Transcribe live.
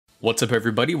What's up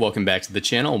everybody, welcome back to the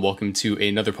channel and welcome to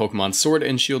another Pokemon Sword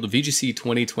and Shield VGC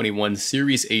 2021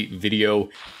 Series 8 video.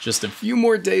 Just a few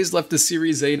more days left of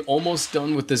Series 8, almost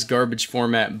done with this garbage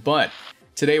format, but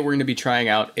today we're going to be trying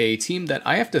out a team that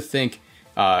I have to thank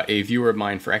a viewer of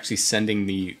mine for actually sending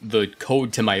the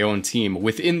code to my own team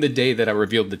within the day that I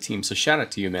revealed the team, so shout out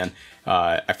to you, man.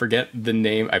 I forget the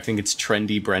name, I think it's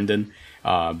Trendy Brendan,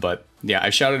 but yeah,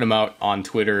 I shouted him out on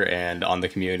Twitter and on the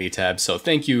community tab, so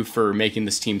thank you for making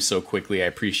this team so quickly, I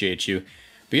appreciate you.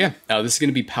 But yeah, this is going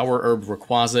to be Power Herb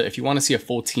Rayquaza. If you want to see a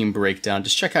full team breakdown,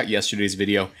 just check out yesterday's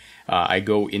video. I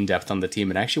go in depth on the team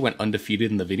and actually went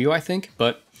undefeated in the video, I think.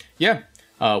 But yeah,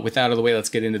 with that out of the way, let's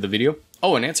get into the video.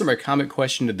 Oh, and answer my comment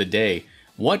question of the day.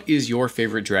 What is your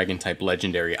favorite Dragon-type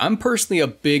legendary? I'm personally a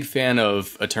big fan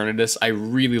of Eternatus. I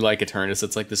really like Eternatus.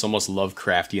 It's like this almost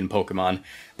Lovecraftian Pokemon.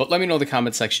 But let me know in the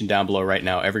comment section down below right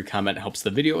now. Every comment helps the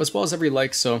video as well as every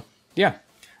like, so yeah.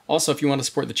 Also, if you want to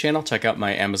support the channel, check out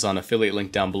my Amazon affiliate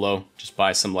link down below. Just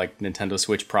buy some like Nintendo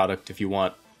Switch product if you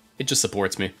want. It just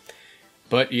supports me.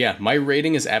 But yeah, my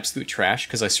rating is absolute trash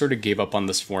because I sort of gave up on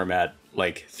this format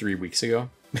like 3 weeks ago.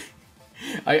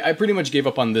 I pretty much gave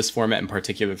up on this format in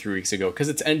particular 3 weeks ago because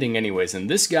it's ending anyways, and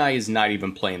this guy is not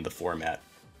even playing the format.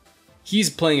 He's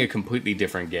playing a completely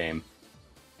different game.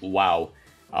 Wow.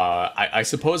 I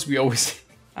suppose we always...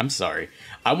 I'm sorry.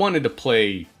 I wanted to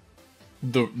play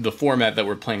the format that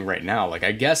we're playing right now. Like,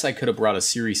 I guess I could have brought a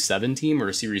Series 7 team or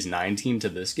a Series 9 team to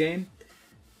this game.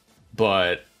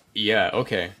 But, yeah,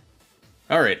 okay.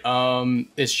 Alright,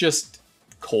 it's just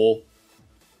Cole.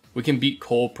 We can beat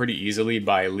Cole pretty easily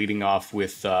by leading off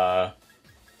with,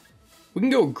 we can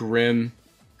go Grim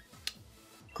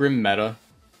meta.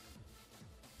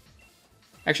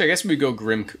 Actually, I guess we go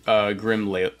Grim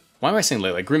Lele. Why am I saying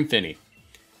Lele? Grim Finny.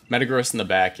 Metagross in the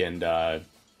back, and,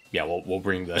 yeah, we'll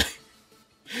bring the,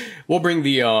 we'll bring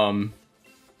the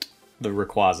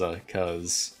Rayquaza,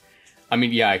 because, I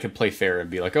mean, yeah, I could play fair and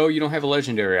be like, oh, you don't have a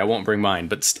legendary, I won't bring mine,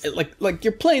 but, like,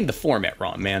 you're playing the format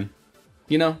wrong, man.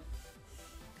 You know?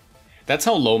 That's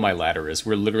how low my ladder is.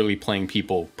 We're literally playing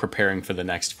people preparing for the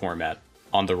next format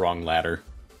on the wrong ladder.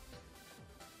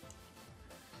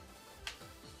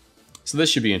 So this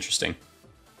should be interesting.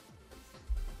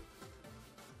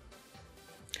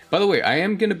 By the way, I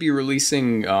am going to be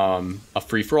releasing a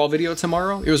free-for-all video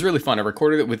tomorrow. It was really fun. I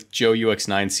recorded it with Joe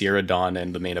UX9, Sierra Dawn,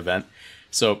 and the main event.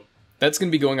 So that's going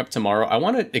to be going up tomorrow. I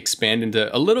want to expand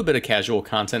into a little bit of casual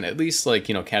content, at least like,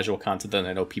 you know, casual content that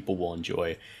I know people will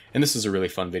enjoy. And this is a really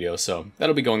fun video, so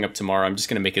that'll be going up tomorrow. I'm just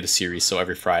going to make it a series, so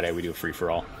every Friday we do a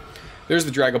free-for-all. There's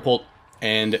the Dragapult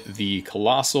and the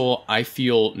Colossal. I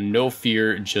feel no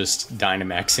fear just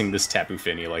Dynamaxing this Tapu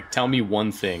Fini. Like, tell me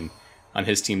one thing on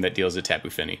his team that deals with Tapu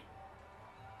Fini.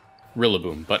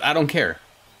 Rillaboom, but I don't care.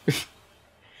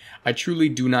 I truly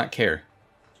do not care.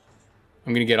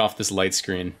 I'm going to get off this light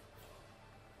screen.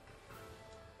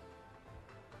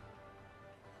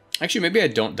 Actually, maybe I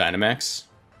don't Dynamax.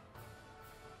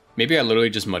 Maybe I literally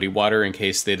just Muddy Water in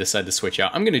case they decide to switch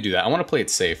out. I'm going to do that. I want to play it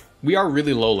safe. We are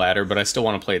really low ladder, but I still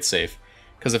want to play it safe.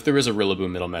 Because if there is a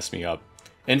Rillaboom, it'll mess me up.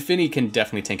 And Finny can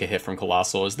definitely take a hit from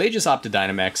Colossal, as they just opted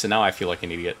Dynamax, and now I feel like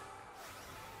an idiot.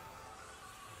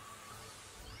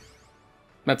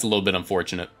 That's a little bit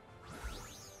unfortunate.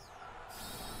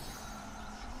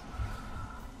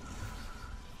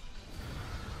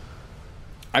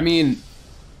 I mean,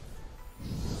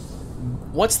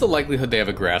 what's the likelihood they have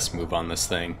a grass move on this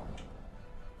thing?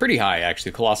 Pretty high,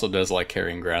 actually. Colossal does like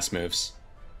carrying grass moves.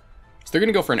 So they're going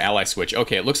to go for an ally switch.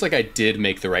 Okay, it looks like I did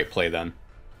make the right play then.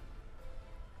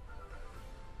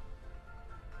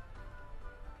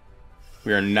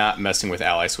 We are not messing with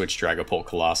ally switch Dragapult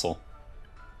Colossal.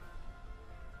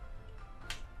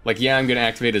 Like, yeah, I'm going to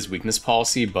activate his weakness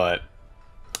policy, but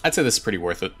I'd say this is pretty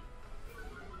worth it.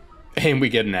 And we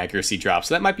get an accuracy drop,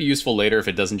 so that might be useful later if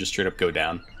it doesn't just straight up go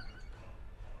down.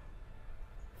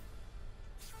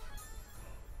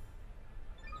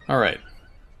 Alright.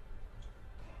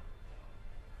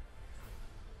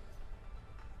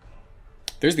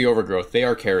 There's the Overgrowth. They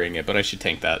are carrying it, but I should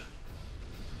tank that.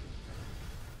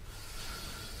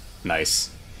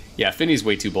 Nice. Yeah, Finny's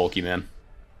way too bulky, man.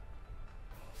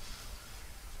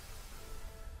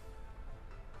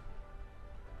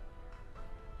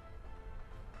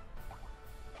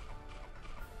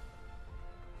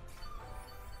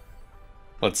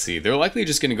 Let's see. They're likely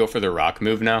just going to go for their rock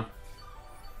move now.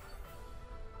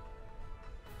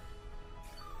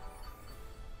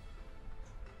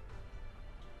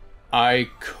 I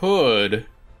could...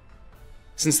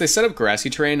 Since they set up Grassy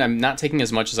Terrain, I'm not taking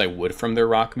as much as I would from their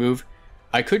rock move.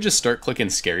 I could just start clicking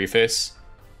Scary Face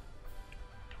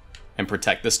and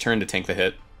protect this turn to tank the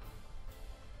hit.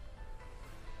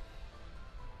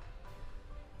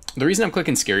 The reason I'm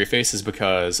clicking Scary Face is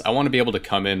because I want to be able to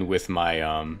come in with my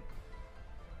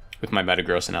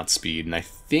Metagross and outspeed, and I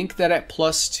think that at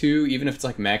 +2, even if it's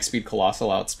like max speed,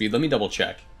 colossal outspeed, let me double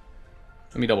check.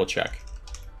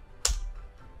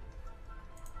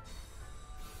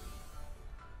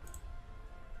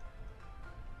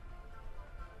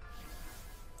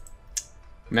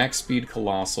 Max speed,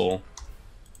 colossal.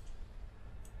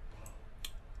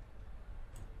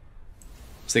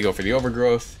 So they go for the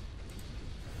overgrowth.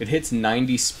 It hits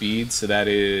 90 speed, so that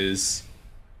is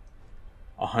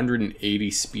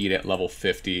 180 speed at level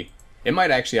 50. It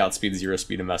might actually outspeed 0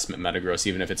 speed investment Metagross,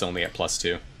 even if it's only at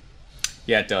 +2.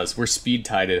 Yeah, it does. We're speed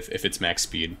tied if it's max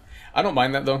speed. I don't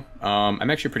mind that, though.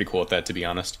 I'm actually pretty cool with that, to be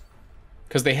honest.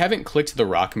 Because they haven't clicked the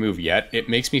rock move yet, it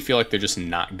makes me feel like they're just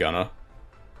not gonna.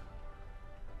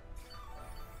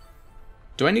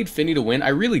 Do I need Finny to win? I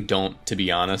really don't, to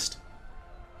be honest.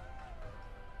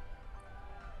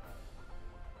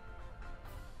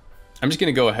 I'm just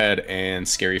going to go ahead and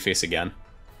Scary Face again.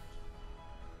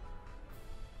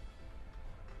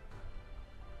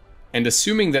 And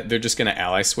assuming that they're just going to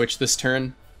ally switch this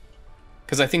turn,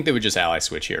 because I think they would just ally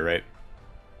switch here, right?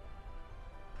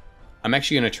 I'm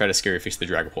actually going to try to Scary Face the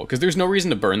Dragapult, because there's no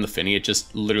reason to burn the Finny, it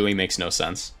just literally makes no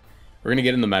sense. We're going to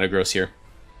get in the Metagross here.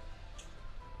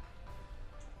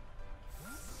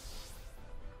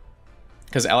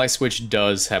 Because ally switch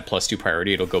does have +2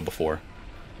 priority, it'll go before.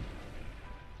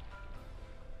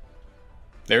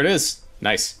 There it is.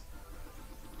 Nice.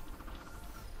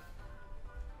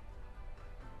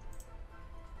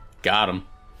 Got him.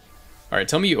 Alright,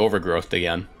 tell me you overgrowthed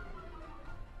again.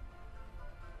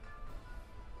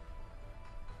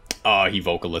 Oh, he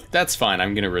Vocalith. That's fine,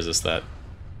 I'm gonna resist that.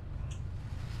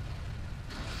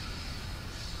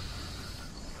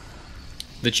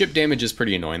 The chip damage is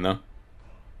pretty annoying, though.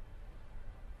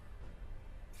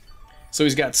 So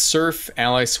he's got Surf,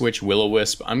 Ally Switch,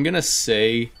 Will-O-Wisp. I'm gonna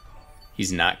say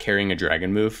he's not carrying a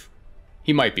Dragon move.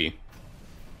 He might be.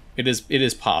 It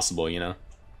is possible, you know.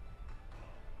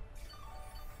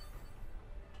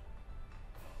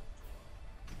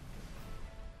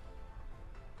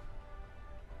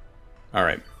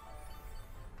 Alright.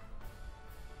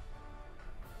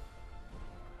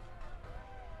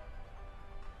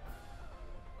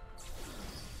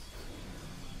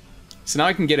 So now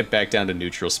I can get it back down to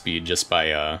neutral speed just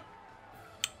by, or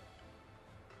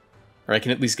I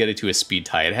can at least get it to a speed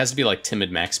tie. It has to be like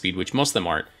timid max speed, which most of them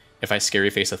aren't, if I Scary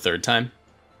Face a third time.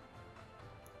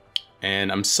 And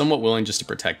I'm somewhat willing just to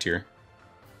protect here.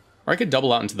 Or I could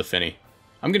double out into the Finny.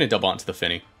 I'm going to double out into the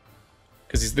Finny.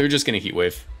 Because they're just going to Heat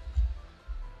Wave.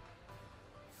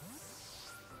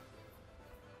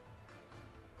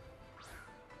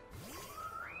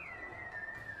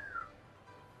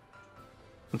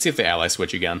 Let's see if they ally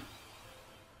switch again.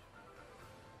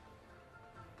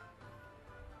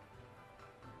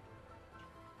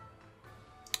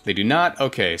 They do not?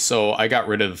 Okay, so I got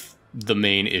rid of the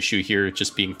main issue here,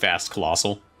 just being fast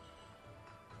Colossal.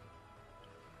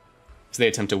 So they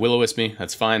attempt to Will-O-Wisp me,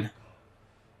 that's fine.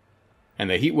 And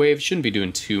the Heat Wave shouldn't be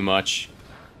doing too much.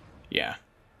 Yeah.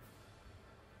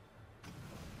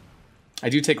 I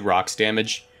do take Rocks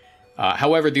damage.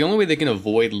 However, the only way they can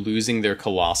avoid losing their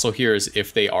Colossal here is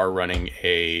if they are running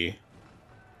a...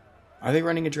 Are they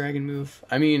running a Dragon move?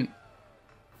 I mean...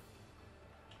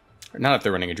 Not if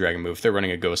they're running a Dragon move, if they're running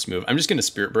a Ghost move. I'm just going to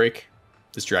Spirit Break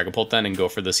this Dragapult then and go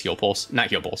for this Heal Pulse. Not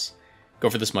Heal Pulse.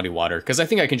 Go for this Muddy Water. Because I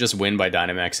think I can just win by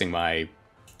Dynamaxing my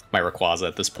Rayquaza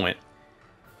at this point.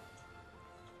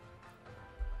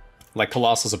 Like,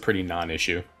 Colossal's a pretty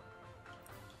non-issue.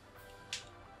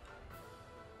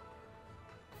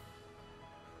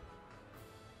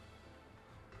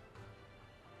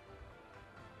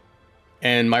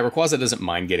 And my Rayquaza doesn't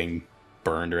mind getting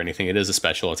burned or anything. It is a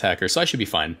special attacker, so I should be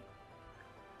fine.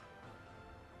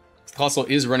 Colossal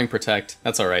is running Protect.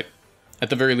 That's alright.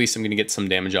 At the very least, I'm going to get some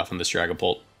damage off on this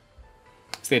Dragapult.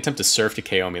 So they attempt to Surf to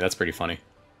KO me. That's pretty funny.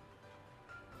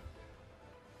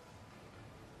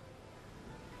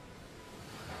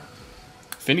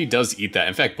 Finny does eat that.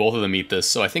 In fact, both of them eat this,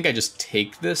 so I think I just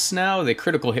take this now. They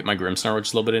critical hit my Grimmsnarl, which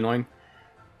is a little bit annoying.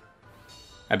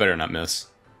 I better not miss.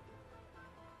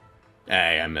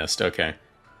 Hey, I missed. Okay.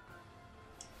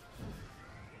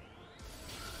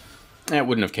 It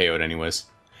wouldn't have KO'd anyways.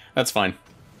 That's fine.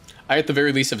 I at the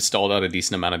very least have stalled out a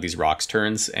decent amount of these Rocks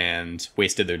turns and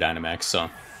wasted their Dynamax, so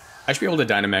I should be able to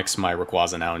Dynamax my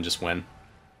Rayquaza now and just win.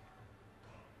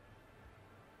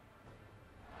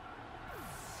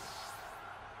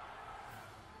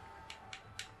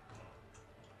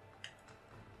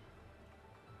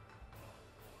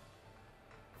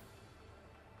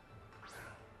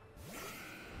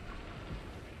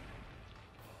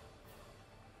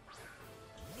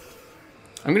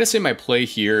 I'm going to say my play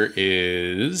here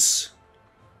is...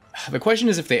 The question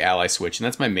is if they ally switch, and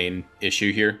that's my main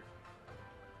issue here.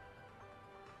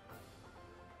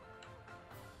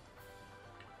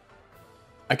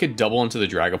 I could double into the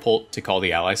Dragapult to call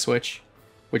the ally switch,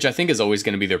 which I think is always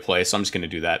going to be their play, so I'm just going to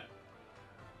do that.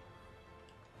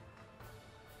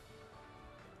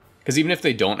 Because even if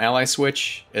they don't ally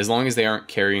switch, as long as they aren't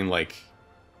carrying, like,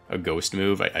 a ghost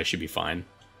move, I should be fine.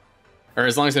 Or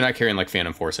as long as they're not carrying, like,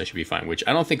 Phantom Force, I should be fine, which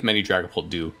I don't think many Dragapult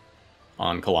do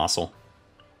on Colossal.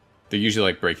 They're usually,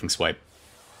 like, Breaking Swipe.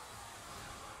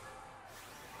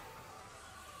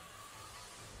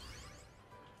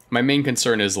 My main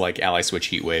concern is, like, ally switch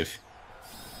Heat Wave.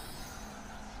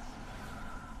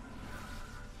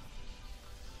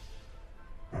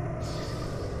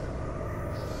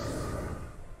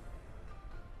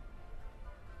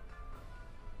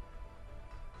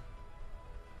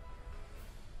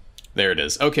 There it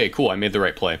is. Okay, cool. I made the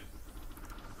right play.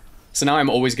 So now I'm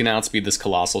always going to outspeed this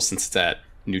Colossal since it's at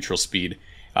neutral speed.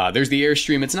 There's the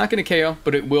Airstream. It's not going to KO,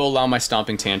 but it will allow my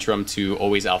Stomping Tantrum to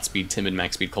always outspeed Timid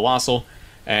Max Speed Colossal.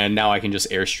 And now I can just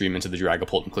Airstream into the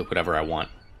Dragapult and click whatever I want.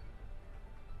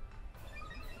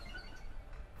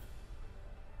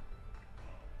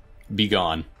 Be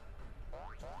gone.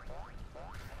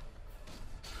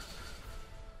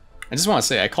 I just want to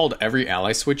say, I called every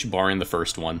ally switch barring the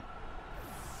first one.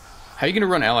 How are you going to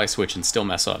run ally switch and still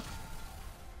mess up?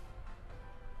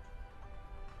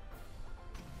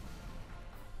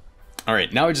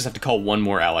 Alright, now I just have to call one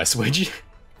more ally switch.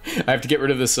 I have to get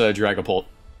rid of this Dragapult.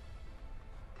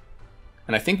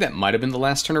 And I think that might have been the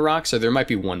last turn of Rock, so there might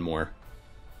be one more.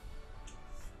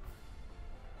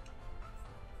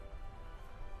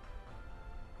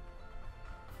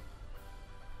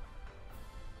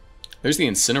 There's the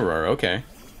Incineroar, okay.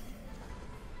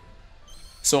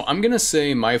 So I'm going to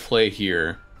say my play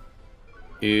here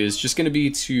is just going to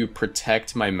be to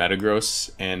protect my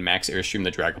Metagross and max Airstream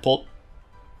the Dragapult,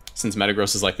 since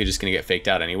Metagross is likely just going to get faked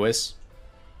out anyways.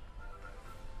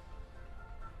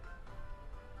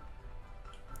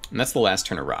 And that's the last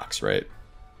turn of Rocks, right?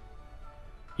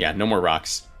 Yeah, no more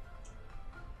Rocks.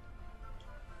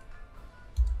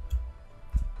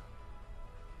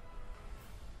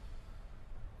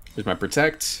 Here's my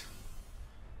Protect.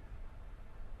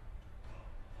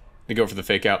 I go for the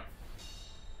Fake Out.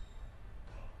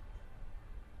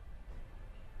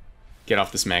 Get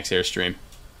off this max Airstream.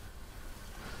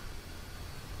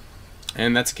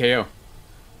 And that's a KO.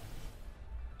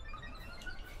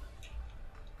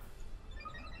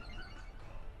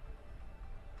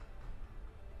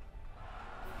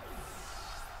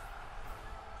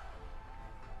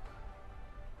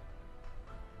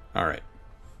 All right.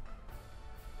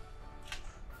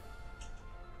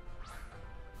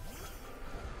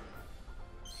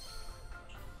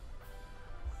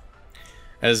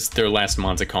 As their last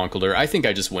Monza Conkeldurr, I think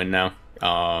I just win now.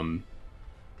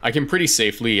 I can pretty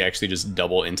safely actually just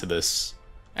double into this.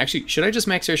 Actually, should I just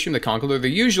max Airstream the Conkeldurr?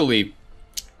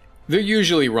 They're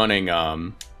usually running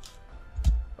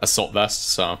Assault Vest,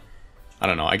 so I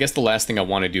don't know. I guess the last thing I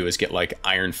want to do is get like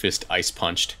Iron Fist Ice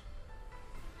Punched.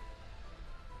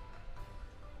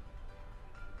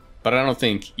 But I don't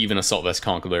think even Assault Vest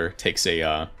Conkeldurr takes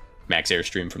a max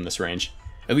Airstream from this range.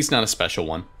 At least not a special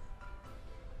one.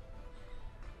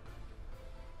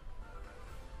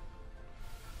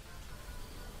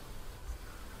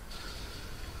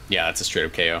 Yeah, that's a straight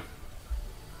up KO.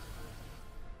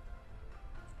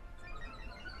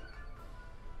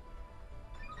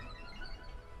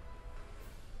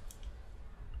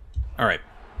 Alright.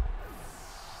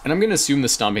 And I'm going to assume the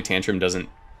Stomping Tantrum doesn't,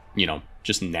 you know,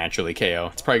 just naturally KO.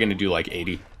 It's probably going to do like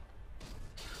 80.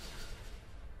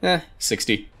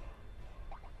 60.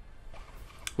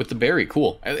 With the berry,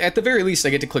 cool. At the very least, I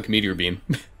get to click Meteor Beam.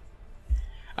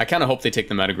 I kind of hope they take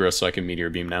the Metagross so I can Meteor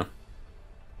Beam now.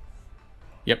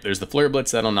 Yep, there's the Flare Blitz.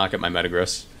 That'll knock out my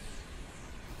Metagross.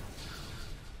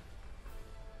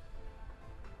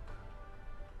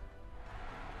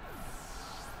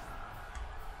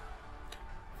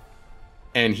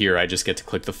 And here I just get to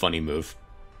click the funny move.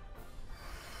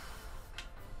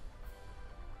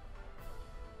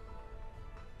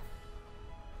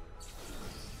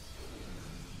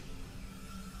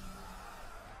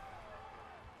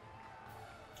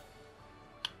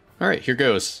 Alright, here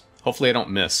goes. Hopefully I don't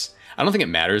miss. I don't think it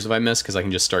matters if I miss, because I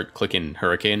can just start clicking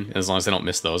Hurricane, and as long as I don't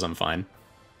miss those, I'm fine.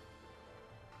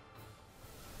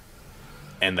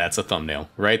 And that's a thumbnail.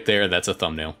 Right there, that's a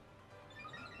thumbnail.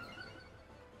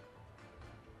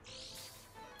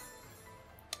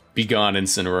 Be gone,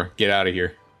 Incineroar. Get out of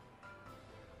here.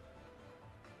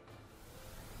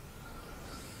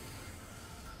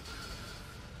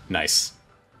 Nice.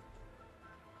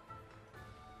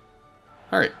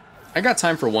 Alright, I got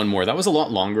time for one more. That was a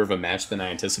lot longer of a match than I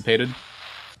anticipated.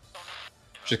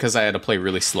 Just because I had to play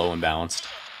really slow and balanced.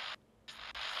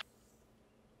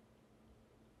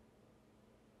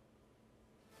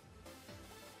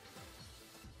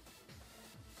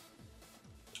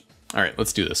 Alright,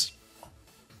 let's do this.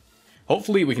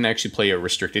 Hopefully we can actually play a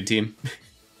restricted team.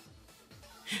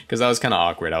 Because that was kind of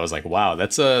awkward. I was like, wow,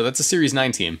 that's a Series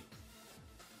 9 team.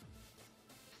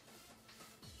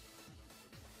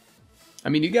 I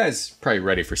mean, you guys probably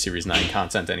ready for Series 9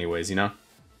 content anyways, you know?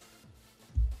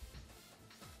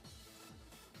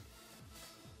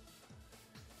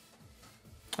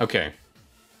 Okay.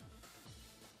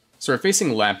 So we're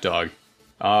facing Lapdog.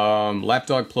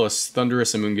 Lapdog plus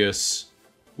Thundurus, Amoonguss,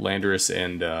 Landorus,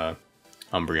 and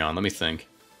Umbreon. Let me think.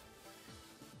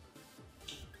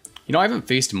 You know, I haven't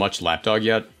faced much Lapdog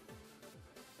yet.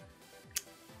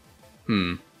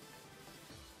 You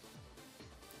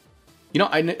know,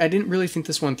 I didn't really think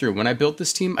this one through. When I built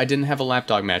this team, I didn't have a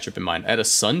Lapdog matchup in mind. I had a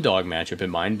Sundog matchup in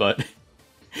mind, but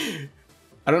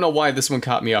I don't know why this one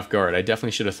caught me off guard. I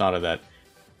definitely should have thought of that.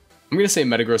 I'm going to say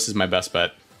Metagross is my best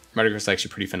bet. Metagross is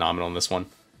actually pretty phenomenal in this one.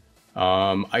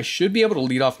 I should be able to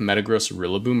lead off Metagross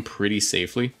Rillaboom pretty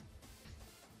safely.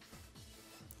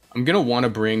 I'm going to want to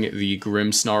bring the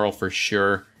Grimmsnarl for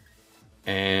sure.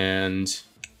 And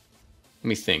let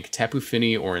me think. Tapu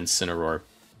Fini or Incineroar.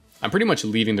 I'm pretty much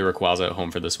leaving the Rayquaza at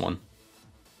home for this one.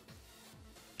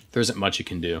 There isn't much you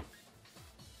can do.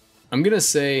 I'm going to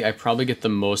say I probably get the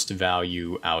most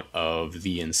value out of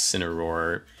the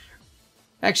Incineroar.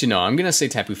 Actually, no, I'm going to say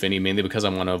Tapu Fini mainly because I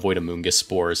want to avoid Amoonguss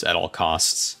Spores at all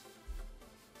costs.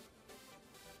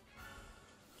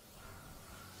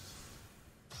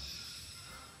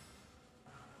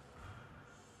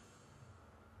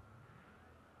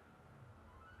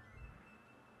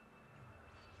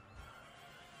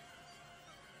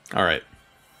 Alright.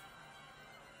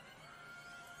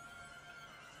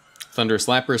 Thundurus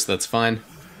Lapras, that's fine.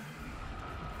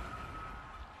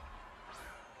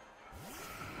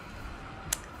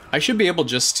 I should be able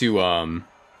just to,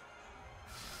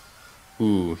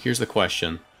 Ooh, here's the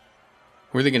question.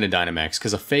 Who are they going to Dynamax?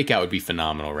 Because a Fake Out would be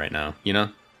phenomenal right now, you know?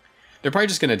 They're probably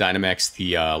just going to Dynamax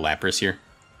the Lapras here.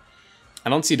 I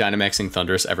don't see Dynamaxing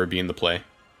Thundurus ever being the play.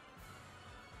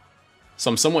 So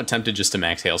I'm somewhat tempted just to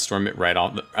max Hailstorm it right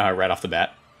off the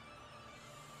bat.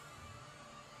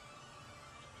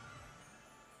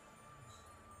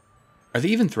 Are they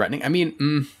even threatening? I mean,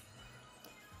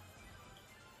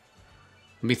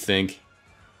 let me think.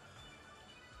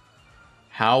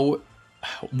 How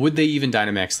would they even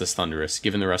Dynamax this Thundurus,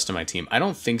 given the rest of my team? I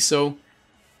don't think so.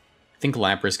 I think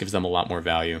Lapras gives them a lot more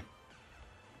value.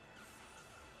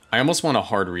 I almost want to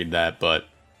hard read that, but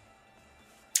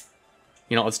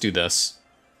you know, let's do this.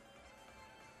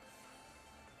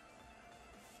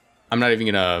 I'm not even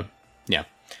gonna... Yeah.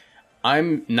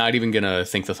 I'm not even gonna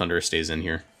think the Thundurus stays in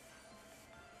here.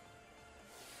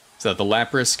 So the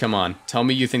Lapras, come on. Tell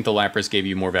me you think the Lapras gave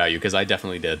you more value, because I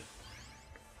definitely did.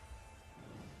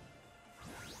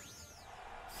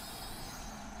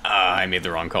 I made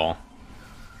the wrong call.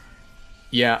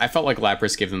 Yeah, I felt like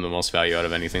Lapras gave them the most value out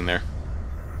of anything there.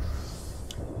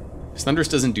 Thundurus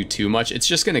doesn't do too much. It's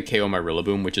just going to KO my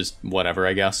Rillaboom, which is whatever,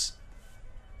 I guess.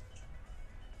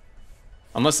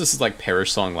 Unless this is like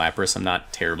Perish Song Lapras, I'm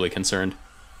not terribly concerned.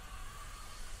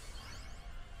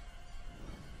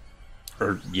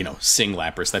 Or, you know, Sing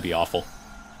Lapras, that'd be awful.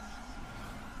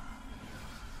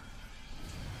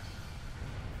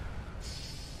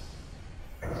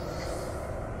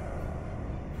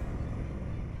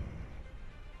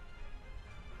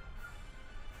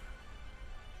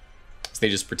 They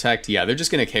just protect. Yeah, they're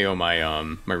just gonna KO my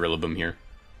my Rillaboom here.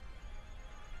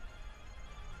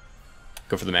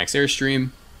 Go for the max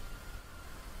Airstream.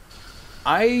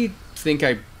 I think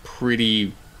I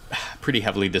pretty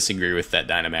heavily disagree with that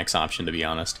Dynamax option, to be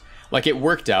honest. Like, it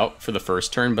worked out for the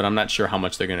first turn, but I'm not sure how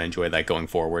much they're gonna enjoy that going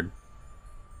forward.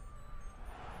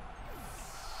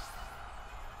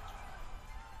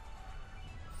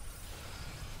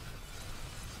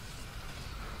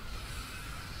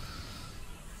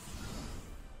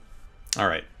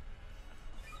 Alright.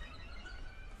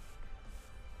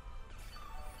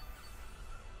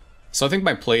 So I think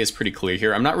my play is pretty clear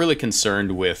here. I'm not really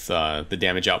concerned with the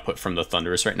damage output from the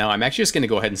Thundurus right now. I'm actually just going to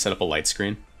go ahead and set up a Light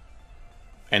Screen.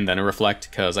 And then a Reflect,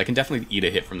 because I can definitely eat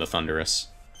a hit from the Thundurus.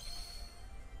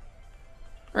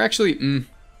 Or actually,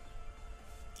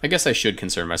 I guess I should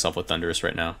concern myself with Thundurus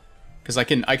right now. Because I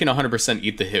can 100%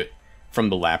 eat the hit from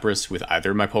the Lapras with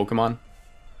either of my Pokemon.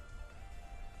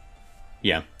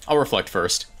 Yeah, I'll Reflect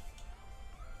first.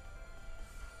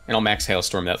 And I'll max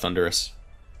Hailstorm that Thundurus.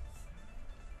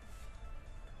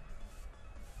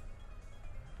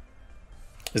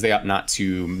 as they opt not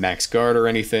to max guard or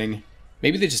anything.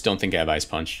 Maybe they just don't think I have Ice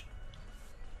Punch.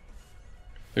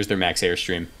 There's their max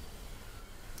Airstream.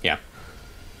 Yeah.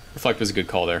 Reflect was a good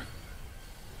call there.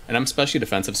 And I'm especially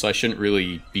defensive, so I shouldn't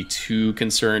really be too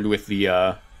concerned with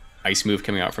the Ice move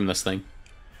coming out from this thing.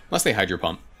 Unless they Hydro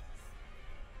Pump.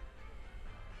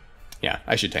 Yeah,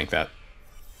 I should tank that.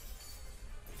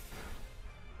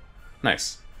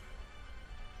 Nice.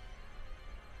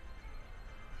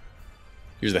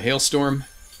 Here's the Hailstorm.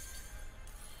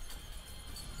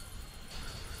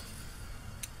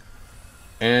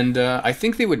 And I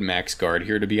think they would max guard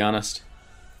here, to be honest.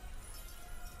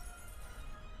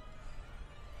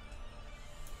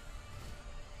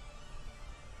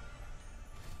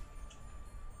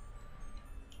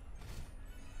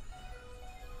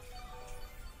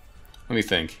 Let me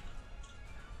think.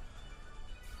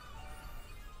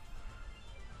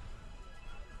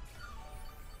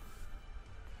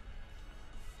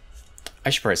 I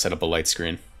should probably set up a light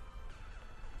screen.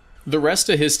 The rest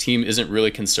of his team isn't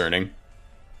really concerning.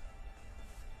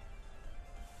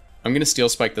 I'm going to Steel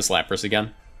Spike this Lapras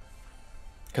again.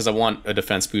 Because I want a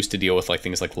defense boost to deal with like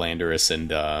things like Landorus and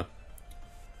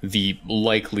the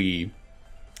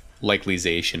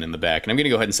likelyzation in the back. And I'm going to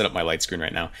go ahead and set up my light screen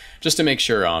right now. Just to make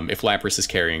sure if Lapras is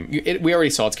carrying... we already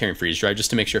saw it's carrying Freeze Dry,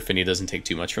 just to make sure Finny doesn't take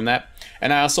too much from that.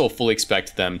 And I also fully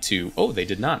expect them to... Oh, they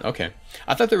did not. Okay.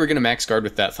 I thought they were going to max guard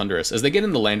with that Thunderous. As they get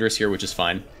in the Landorus here, which is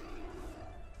fine.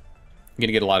 I'm going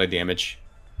to get a lot of damage.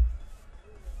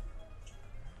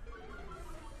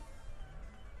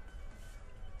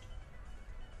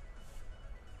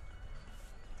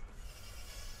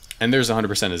 And there's 100%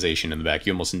 Azation in the back.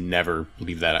 You almost never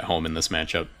leave that at home in this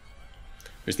matchup.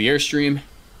 There's the Airstream.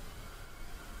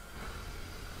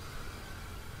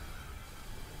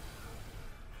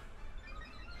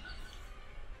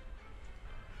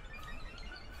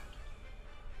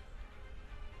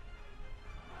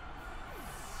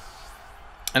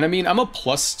 And I mean, I'm a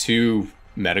 +2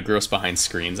 Metagross behind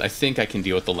screens. I think I can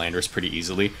deal with the Landorus pretty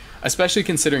easily. Especially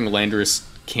considering Landorus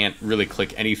can't really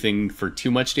click anything for too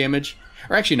much damage.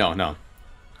 Or actually, no.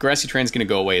 Grassy Terrain's going to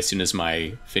go away as soon as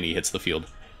my Finny hits the field.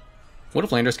 What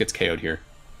if Landorus gets KO'd here?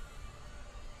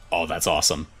 Oh, that's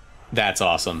awesome. That's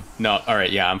awesome. No,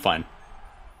 alright, yeah, I'm fine.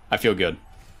 I feel good.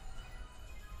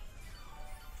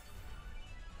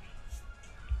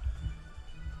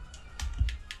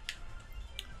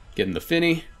 Getting the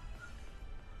Finny.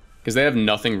 Because they have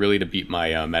nothing really to beat my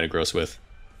Metagross with.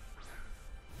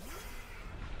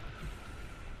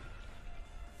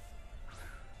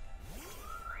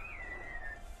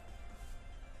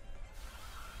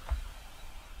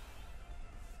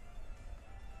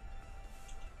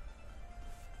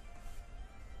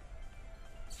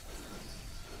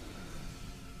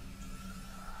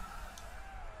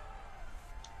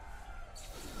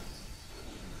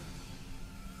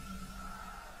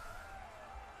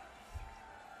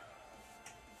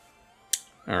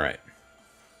 Alright.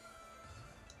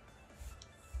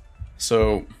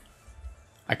 So,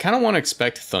 I kind of want to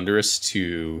expect Thunderous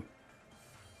to...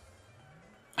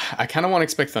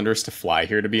 fly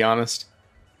here, to be honest.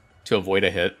 To avoid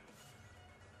a hit.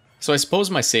 So I suppose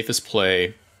my safest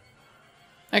play...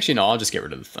 Actually, no, I'll just get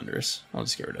rid of the Thunderous.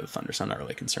 I'm not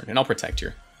really concerned. And I'll Protect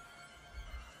here.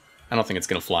 I don't think it's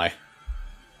going to fly.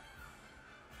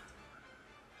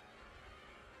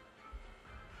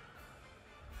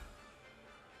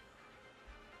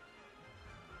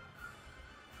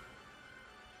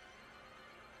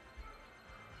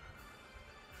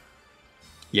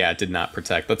 Yeah, it did not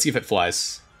Protect. Let's see if it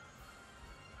flies.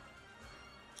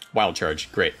 Wild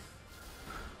Charge. Great.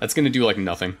 That's going to do, like,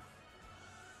 nothing.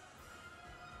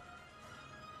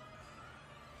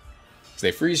 So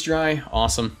they Freeze Dry.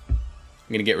 Awesome. I'm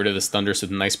going to get rid of this Thunderous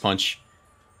with a nice punch.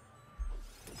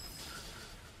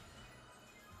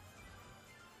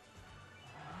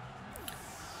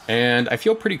 And I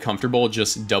feel pretty comfortable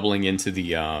just doubling into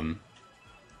the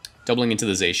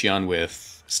Zacian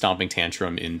with Stomping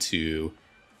Tantrum into...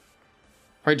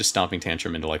 Probably just Stomping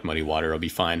Tantrum into, like, Muddy Water. I'll be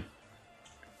fine.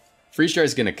 Freeze Dry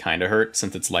is going to kind of hurt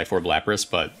since it's Life Orb Lapras,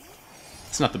 but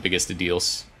it's not the biggest of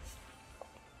deals.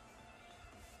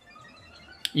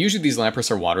 Usually these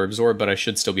Lapras are Water Absorb, but I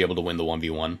should still be able to win the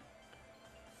 1v1.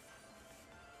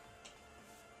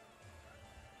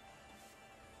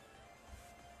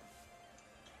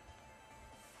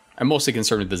 I'm mostly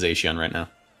concerned with the Zacian right now.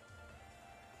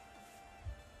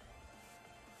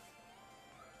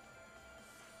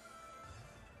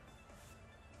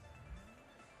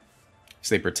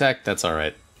 So they Protect, that's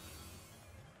alright.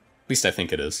 At least I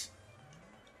think it is.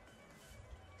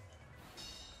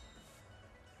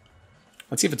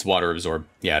 Let's see if it's Water Absorb.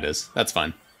 Yeah, it is. That's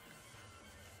fine.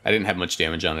 I didn't have much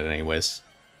damage on it anyways.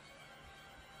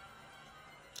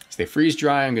 If they freeze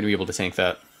dry, I'm going to be able to tank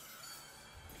that.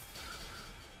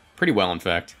 Pretty well, in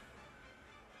fact.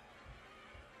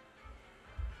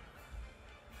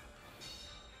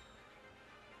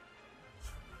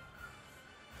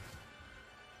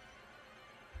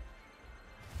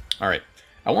 Alright.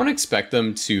 I want to expect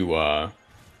them to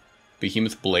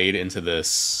Behemoth Blade into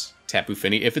this Tapu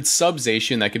Fini. If it's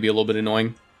Sub-Zacian, that could be a little bit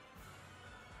annoying.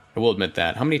 I will admit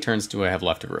that. How many turns do I have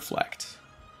left to Reflect?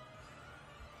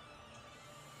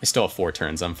 I still have 4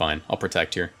 turns. I'm fine. I'll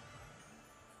protect here.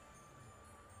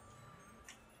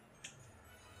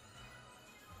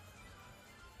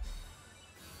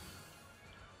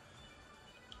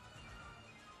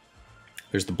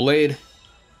 There's the Blade.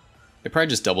 They probably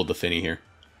just doubled the Fini here.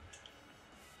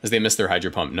 As they missed their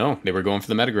Hydro Pump. No, they were going for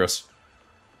the Metagross.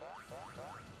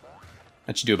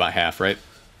 That should do about half, right?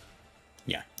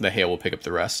 Yeah, the Hail will pick up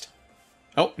the rest.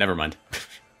 Oh, never mind.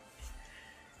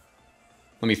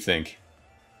 Let me think.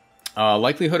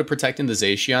 Likelihood of protecting the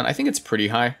Zacian, I think it's pretty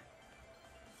high.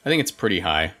 I think it's pretty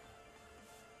high.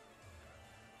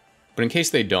 But in case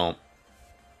they don't...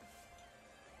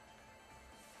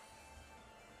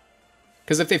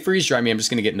 Because if they freeze dry me, I'm just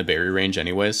going to get into berry range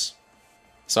anyways.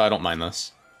 So I don't mind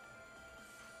this.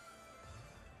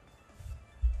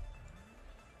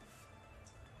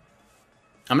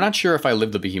 I'm not sure if I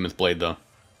live the Behemoth Blade, though.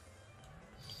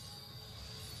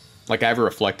 Like, I have a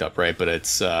Reflect up, right? But it's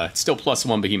still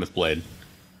 +1 Behemoth Blade.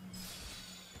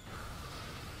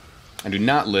 I do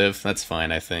not live. That's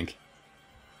fine, I think.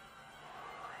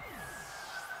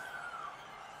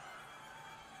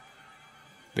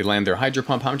 They land their Hydro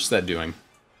Pump. How much is that doing?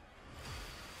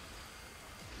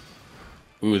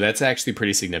 Ooh, that's actually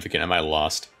pretty significant. I might have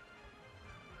lost.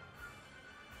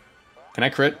 Can I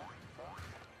crit?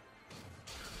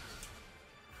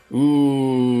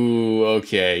 Ooh,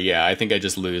 okay, yeah, I think I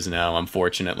just lose now,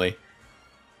 unfortunately.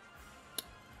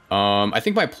 I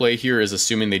think my play here is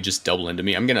assuming they just double into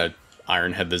me. I'm gonna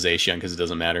Iron Head the Zacian because it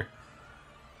doesn't matter.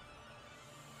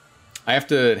 I have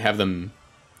to have them...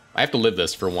 I have to live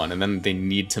this for one, and then they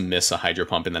need to miss a Hydro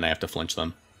Pump, and then I have to flinch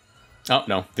them. Oh,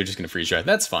 no, they're just gonna freeze dry.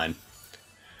 That's fine.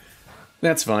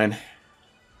 That's fine.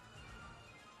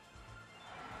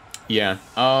 Yeah,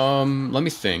 let me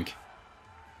think.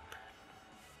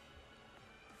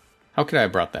 How could I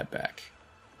have brought that back?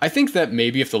 I think that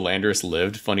maybe if the Landorus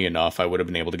lived, funny enough, I would have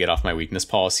been able to get off my weakness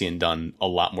policy and done a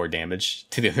lot more damage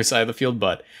to the other side of the field,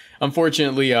 but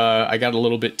unfortunately, I got a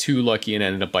little bit too lucky and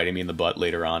ended up biting me in the butt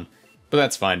later on. But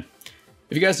that's fine.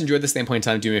 If you guys enjoyed this standpoint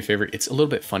in time, do me a favor. It's a little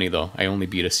bit funny, though. I only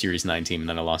beat a Series 9 team, and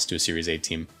then I lost to a Series 8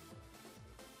 team.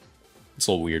 It's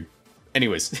a little weird.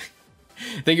 Anyways,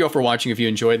 thank you all for watching. If you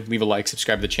enjoyed, leave a like,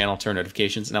 subscribe to the channel, turn on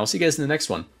notifications, and I will see you guys in the next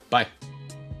one. Bye.